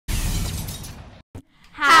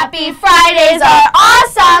Happy Fridays are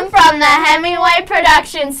awesome from the Hemingway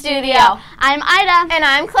Production Studio. I'm Ida. And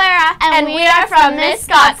I'm Clara. And we are from Miss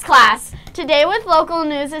Scott's class. Today with local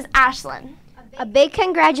news is Ashlyn. A big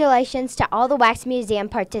congratulations to all the Wax Museum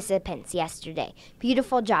participants yesterday.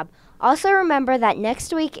 Beautiful job. Also remember that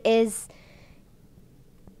next week is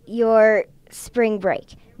your spring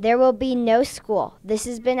break. There will be no school. This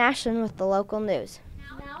has been Ashlyn with the local news.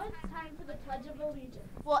 Now it's time for the Pledge of Allegiance.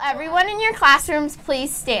 Will everyone in your classrooms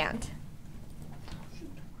please stand?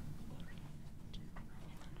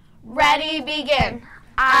 Ready, begin.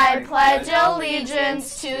 I pledge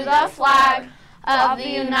allegiance to the flag of the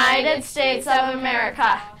United States of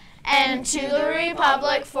America and to the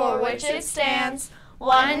republic for which it stands,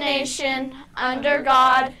 one nation, under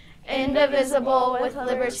God, indivisible, with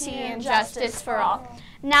liberty and justice for all.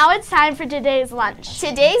 Now it's time for today's lunch.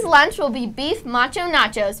 Today's lunch will be beef macho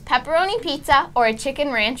nachos, pepperoni pizza, or a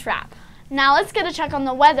chicken ranch wrap. Now let's get a check on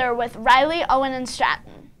the weather with Riley, Owen, and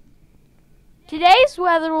Stratton. Today's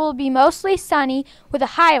weather will be mostly sunny with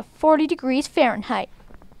a high of 40 degrees Fahrenheit.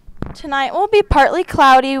 Tonight will be partly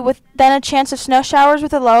cloudy with then a chance of snow showers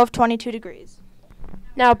with a low of 22 degrees.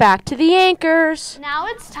 Now back to the anchors. Now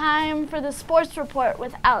it's time for the sports report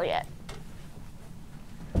with Elliot.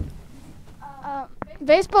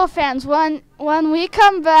 Baseball fans, when we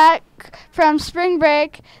come back from spring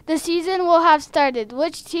break, the season will have started.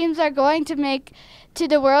 Which teams are going to make to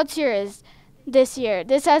the World Series this year?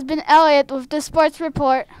 This has been Elliot with the sports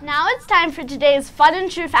report. Now it's time for today's fun and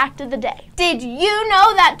true fact of the day. Did you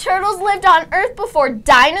know that turtles lived on Earth before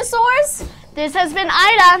dinosaurs? This has been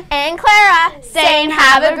Ida and Clara saying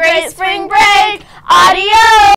have a great spring break. Adios!